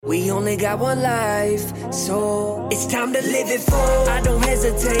We only got one life, so it's time to live it full. I don't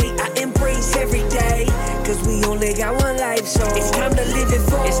hesitate, I embrace every day, cause we only got one life, so it's time to live it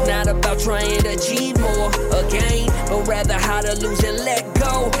full. It's not about trying to achieve more again, but rather how to lose and let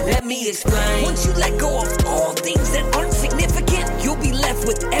go. Let me explain. Once you let go of all things that aren't significant, you'll be left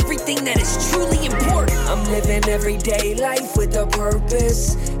with everything that is truly important. I'm living everyday life with a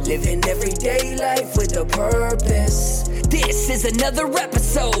purpose. Living everyday life with a purpose. This is another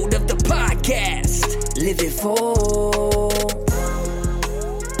episode of the podcast. Live it full.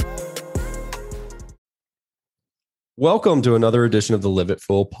 Welcome to another edition of the Live It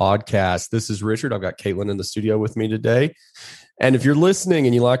Full podcast. This is Richard. I've got Caitlin in the studio with me today. And if you're listening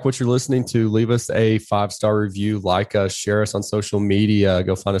and you like what you're listening to, leave us a 5-star review, like us, share us on social media,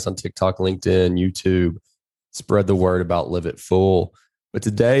 go find us on TikTok, LinkedIn, YouTube, spread the word about Live It Full. But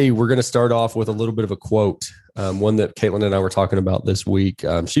today we're going to start off with a little bit of a quote, one that Caitlin and I were talking about this week.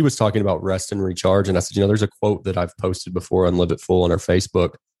 She was talking about rest and recharge. And I said, there's a quote that I've posted before on Live It Full on our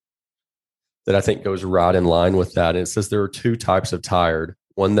Facebook that I think goes right in line with that. And it says there are two types of tired,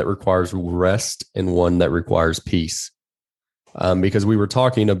 one that requires rest and one that requires peace. Because we were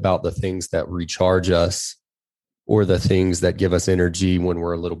talking about the things that recharge us or the things that give us energy when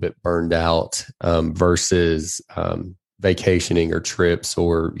we're a little bit burned out versus vacationing or trips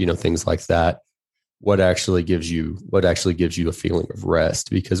or, things like that. What actually gives you a feeling of rest?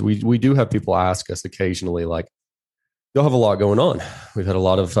 Because we do have people ask us occasionally, like, you'll have a lot going on. We've had a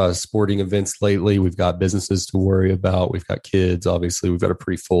lot of sporting events lately. We've got businesses to worry about. We've got kids. Obviously, we've got a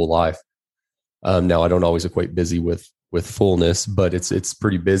pretty full life. Now, I don't always equate busy with fullness, but it's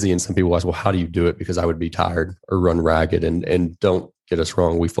pretty busy. And some people ask, well, how do you do it? Because I would be tired or run ragged. And don't get us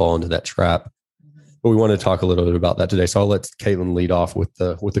wrong, we fall into that trap. But we want to talk a little bit about that today. So I'll let Caitlin lead off with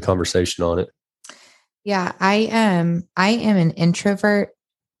the conversation on it. Yeah, I am an introvert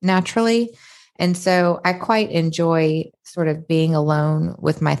naturally. And so I quite enjoy sort of being alone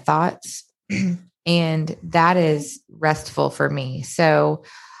with my thoughts. And that is restful for me. So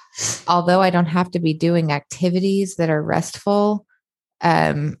although I don't have to be doing activities that are restful,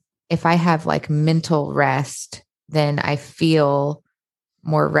 if I have like mental rest, then I feel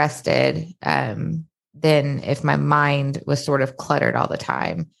more rested than if my mind was sort of cluttered all the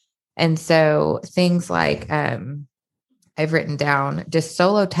time. And so things like I've written down just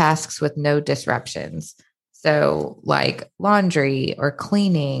solo tasks with no disruptions. So like laundry or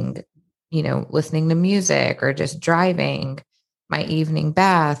cleaning, listening to music or just driving, my evening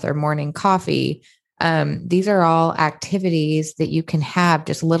bath or morning coffee. These are all activities that you can have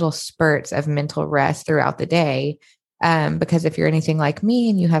just little spurts of mental rest throughout the day. Because if you're anything like me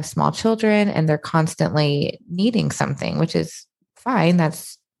and you have small children and they're constantly needing something, which is fine,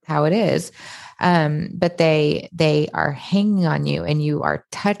 that's how it is. But they are hanging on you and you are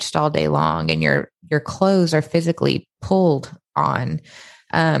touched all day long and your clothes are physically pulled on.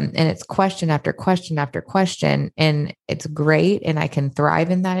 And it's question after question after question. And it's great. And I can thrive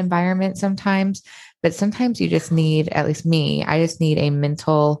in that environment sometimes, but sometimes you just need, at least me, I just need a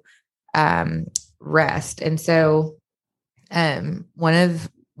mental rest. And so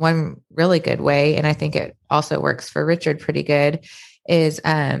one really good way, and I think it also works for Richard pretty good, is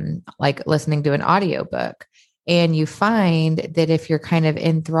like listening to an audiobook. And you find that if you're kind of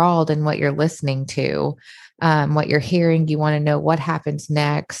enthralled in what you're listening to, what you're hearing, you want to know what happens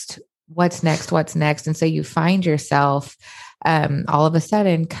next, what's next. And so you find yourself all of a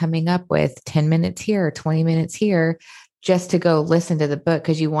sudden coming up with 10 minutes here, 20 minutes here, just to go listen to the book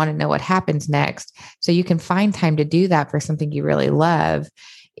because you want to know what happens next. So you can find time to do that for something you really love,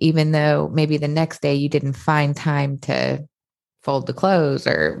 even though maybe the next day you didn't find time to fold the clothes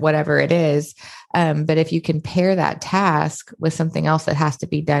or whatever it is. But if you can pair that task with something else that has to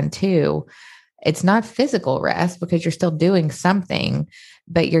be done too, it's not physical rest because you're still doing something,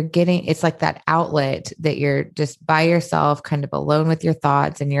 but it's like that outlet that you're just by yourself, kind of alone with your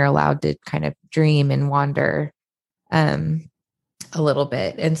thoughts, and you're allowed to kind of dream and wander a little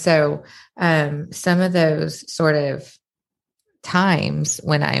bit. And so some of those sort of times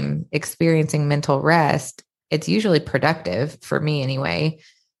when I'm experiencing mental rest, it's usually productive for me anyway.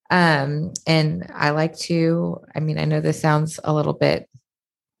 And I like to, I know this sounds a little bit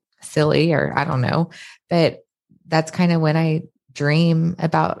silly or I don't know, but that's kind of when I dream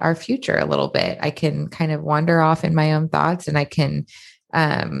about our future a little bit. I can kind of wander off in my own thoughts and I can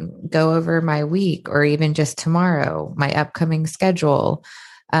go over my week or even just tomorrow, my upcoming schedule,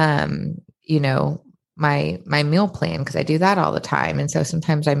 my meal plan, because I do that all the time. And so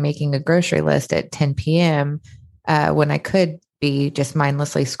sometimes I'm making a grocery list at 10 p.m. When I could be just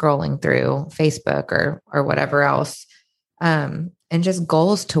mindlessly scrolling through Facebook or whatever else. just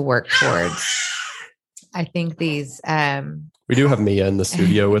goals to work towards. I think these, we do have Mia in the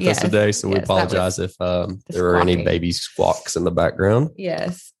studio with Yes, us today, so we yes, apologize if there are any squawking. baby squawks in the background.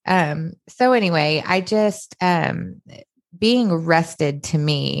 yes. So anyway, I just, being rested to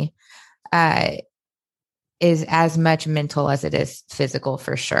me, is as much mental as it is physical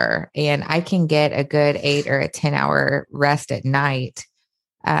for sure. And I can get a good 8 or a 10-hour rest at night.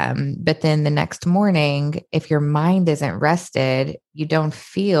 But then the next morning, if your mind isn't rested, you don't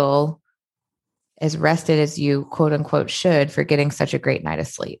feel as rested as you quote unquote should for getting such a great night of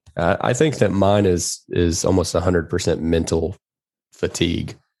sleep. I think that mine is almost 100% mental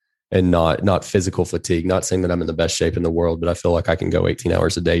fatigue and not physical fatigue. Not saying that I'm in the best shape in the world, but I feel like I can go 18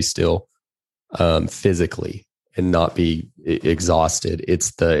 hours a day still physically and not be exhausted.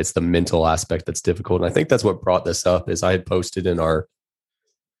 It's the mental aspect that's difficult. And I think that's what brought this up is I had posted in our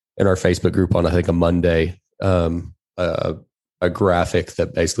Facebook group on, I think, a Monday, a graphic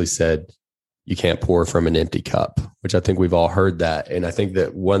that basically said, you can't pour from an empty cup, which I think we've all heard that. And I think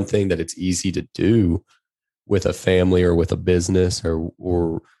that one thing that it's easy to do with a family or with a business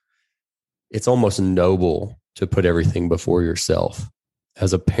or it's almost noble to put everything before yourself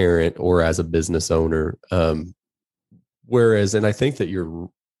as a parent or as a business owner. Whereas, and I think that you're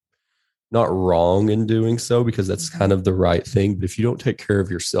not wrong in doing so because that's kind of the right thing. But if you don't take care of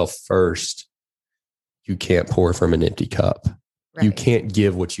yourself first, you can't pour from an empty cup. Right. You can't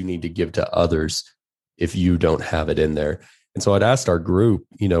give what you need to give to others if you don't have it in there. And so I'd asked our group,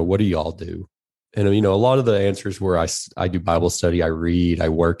 what do y'all do? And, a lot of the answers were I do Bible study, I read, I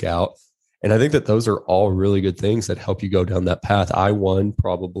work out. And I think that those are all really good things that help you go down that path. I,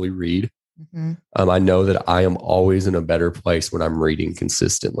 probably read. Mm-hmm. I know that I am always in a better place when I'm reading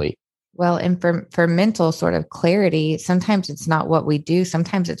consistently. Well, and for mental sort of clarity, sometimes it's not what we do.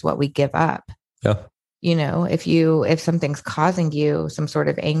 Sometimes it's what we give up. Yeah. If something's causing you some sort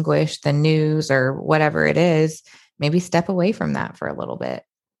of anguish, the news or whatever it is, maybe step away from that for a little bit.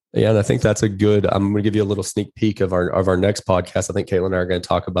 Yeah. And I think that's I'm going to give you a little sneak peek of our next podcast. I think Caitlin and I are going to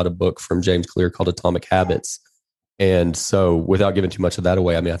talk about a book from James Clear called Atomic Habits. And so without giving too much of that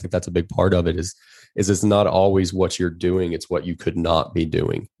away, I think that's a big part of it is it's not always what you're doing. It's what you could not be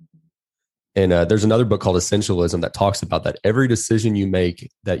doing. And there's another book called Essentialism that talks about that. Every decision you make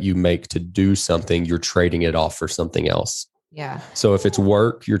to do something, you're trading it off for something else. Yeah. So if it's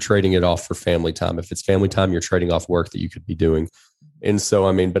work, you're trading it off for family time. If it's family time, you're trading off work that you could be doing. And so,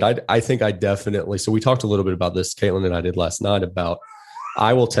 but I think I definitely, so we talked a little bit about this, Caitlin and I did last night about,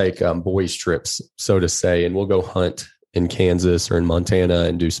 I will take boys trips, so to say, and we'll go hunt in Kansas or in Montana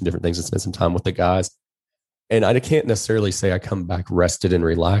and do some different things and spend some time with the guys. And I can't necessarily say I come back rested and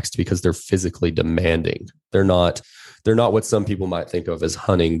relaxed because they're physically demanding. They're not what some people might think of as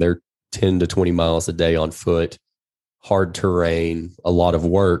hunting. They're 10 to 20 miles a day on foot, hard terrain, a lot of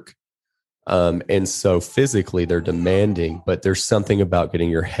work. And so physically they're demanding, but there's something about getting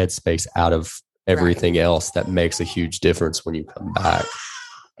your headspace out of everything else that makes a huge difference when you come back.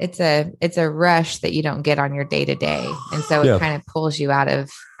 It's a rush that you don't get on your day to day. And so it kind of pulls you out of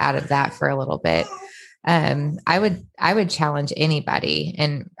that for a little bit. I would challenge anybody.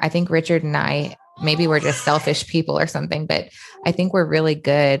 And I think Richard and I, maybe we're just selfish people or something, but I think we're really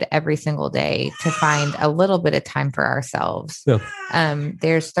good every single day to find a little bit of time for ourselves. Yeah.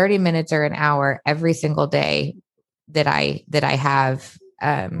 There's 30 minutes or an hour every single day that I have,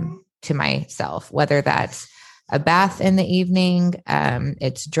 to myself, whether that's a bath in the evening,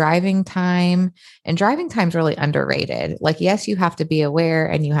 it's driving time, and driving time is really underrated. Like, yes, you have to be aware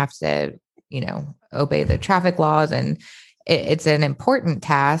and you have to, obey the traffic laws, and it's an important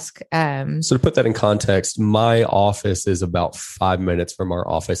task. So to put that in context, my office is about 5 minutes from our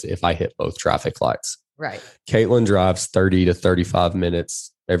office if I hit both traffic lights. Right. Caitlin drives 30 to 35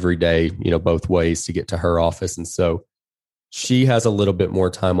 minutes every day, both ways to get to her office. And so she has a little bit more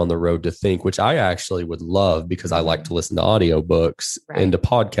time on the road to think, which I actually would love because I like to listen to audiobooks and to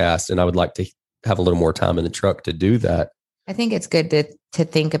podcasts, and I would like to have a little more time in the truck to do that. I think it's good to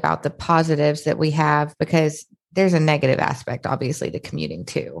think about the positives that we have, because there's a negative aspect, obviously, to commuting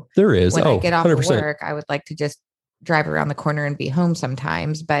too. There is. When I get off 100%. of work, I would like to just drive around the corner and be home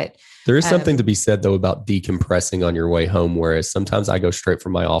sometimes. But there is something to be said, though, about decompressing on your way home, whereas sometimes I go straight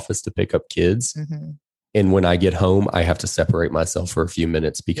from my office to pick up kids. Mm-hmm. And when I get home, I have to separate myself for a few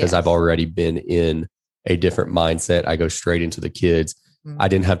minutes because I've already been in a different mindset. I go straight into the kids. Mm-hmm. I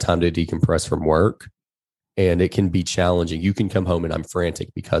didn't have time to decompress from work. And it can be challenging. You can come home and I'm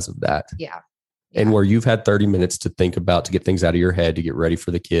frantic because of that. Yeah. And where you've had 30 minutes to think about, to get things out of your head, to get ready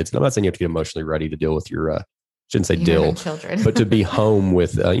for the kids. And I'm not saying you have to get emotionally ready to deal with your shouldn't say children, but to be home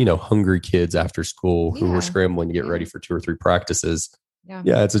with, hungry kids after school who were scrambling to get ready for 2 or 3 practices.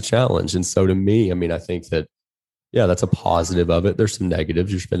 Yeah, it's a challenge. And so to me, I mean, I think that, that's a positive of it. There's some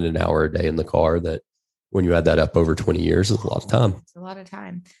negatives. You're spending an hour a day in the car that when you add that up over 20 years, is a lot of time. It's a lot of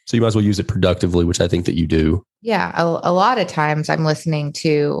time. So you might as well use it productively, which I think that you do. Yeah. A lot of times I'm listening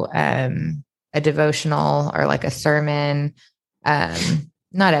to a devotional or like a sermon,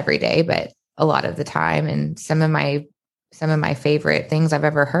 not every day, but a lot of the time. And some of my favorite things I've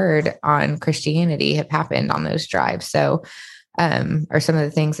ever heard on Christianity have happened on those drives. So, are some of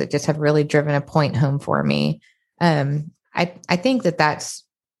the things that just have really driven a point home for me. I think that that's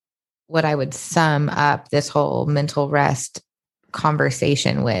what I would sum up this whole mental rest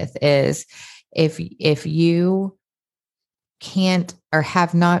conversation with is if you can't or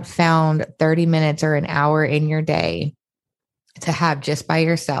have not found 30 minutes or an hour in your day to have just by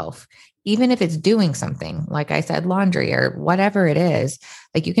yourself, even if it's doing something, like I said, laundry or whatever it is,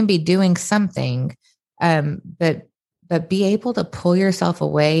 like you can be doing something, but be able to pull yourself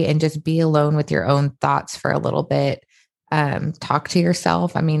away and just be alone with your own thoughts for a little bit. Talk to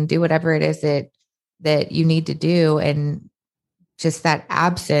yourself. I mean, do whatever it is that you need to do. And just that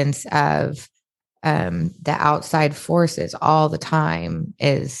absence of the outside forces all the time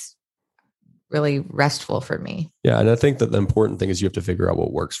is really restful for me. Yeah. And I think that the important thing is you have to figure out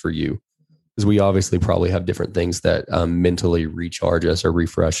what works for you, because we obviously probably have different things that mentally recharge us or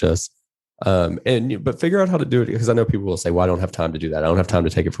refresh us. But figure out how to do it, because I know people will say, well, I don't have time to do that. I don't have time to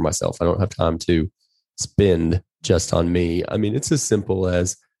take it for myself. I don't have time to spend just on me. I mean, it's as simple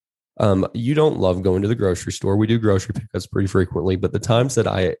as you don't love going to the grocery store. We do grocery pickups pretty frequently, but the times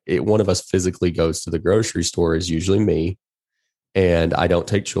that one of us physically goes to the grocery store is usually me, and I don't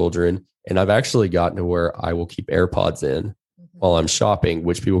take children. And I've actually gotten to where I will keep AirPods in while I'm shopping,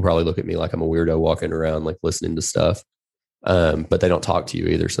 which people probably look at me like I'm a weirdo walking around, like listening to stuff. But they don't talk to you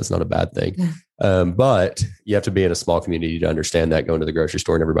either. So it's not a bad thing. But you have to be in a small community to understand that, going to the grocery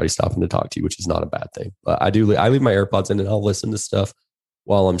store and everybody stopping to talk to you, which is not a bad thing. But I leave my AirPods in and I'll listen to stuff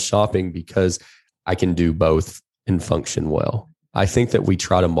while I'm shopping, because I can do both and function well. I think that we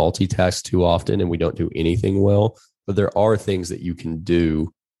try to multitask too often and we don't do anything well, but there are things that you can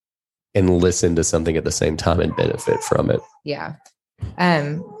do and listen to something at the same time and benefit from it. Yeah.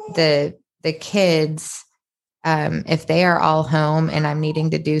 The kids, if they are all home and I'm needing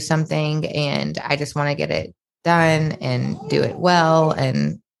to do something and I just want to get it done and do it well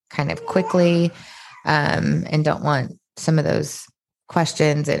and kind of quickly, and don't want some of those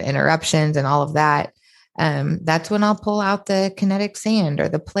questions and interruptions and all of that, that's when I'll pull out the kinetic sand or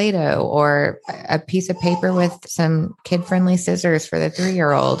the Play-Doh or a piece of paper with some kid-friendly scissors for the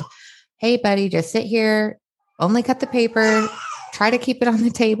 3-year-old. Hey, buddy, just sit here, only cut the paper, try to keep it on the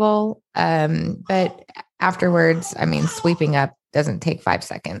table. But afterwards, I mean, sweeping up doesn't take 5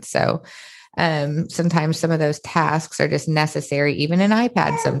 seconds. So sometimes some of those tasks are just necessary, even an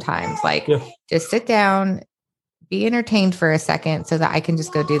iPad sometimes, like just sit down, be entertained for a second so that I can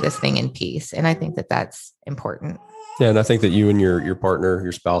just go do this thing in peace. And I think that that's important. Yeah. And I think that you and your partner,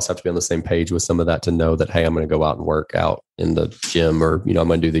 your spouse, have to be on the same page with some of that, to know that, hey, I'm going to go out and work out in the gym, or, I'm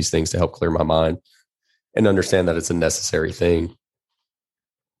going to do these things to help clear my mind, and understand that it's a necessary thing.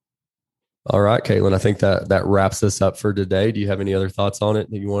 All right, Caitlin, I think that wraps us up for today. Do you have any other thoughts on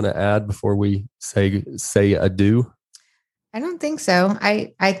it that you want to add before we say adieu? I don't think so.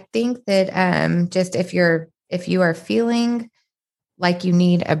 I think that just if you are feeling like you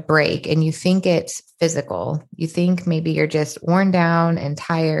need a break and you think it's physical, you think maybe you're just worn down and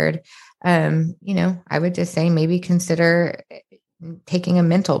tired, I would just say maybe consider taking a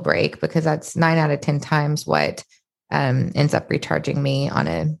mental break, because that's 9 out of 10 times what ends up recharging me on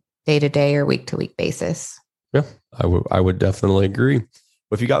a day-to-day or week-to-week basis. Yeah, I would definitely agree. Well,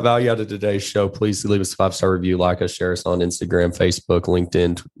 if you got value out of today's show, please leave us a 5-star review, like us, share us on Instagram, Facebook,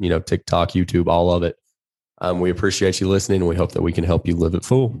 LinkedIn, TikTok, YouTube, all of it. We appreciate you listening, and we hope that we can help you live it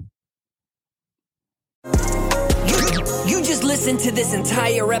full. You just listened to this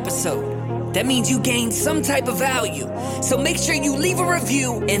entire episode. That means you gained some type of value. So make sure you leave a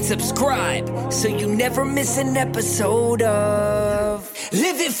review and subscribe so you never miss an episode of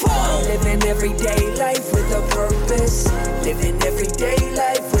Live It Full. Living everyday life with a purpose. Living everyday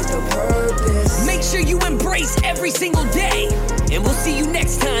life with a purpose. Make sure you embrace every single day. And we'll see you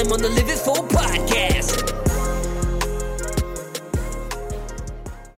next time on the Live It Full podcast.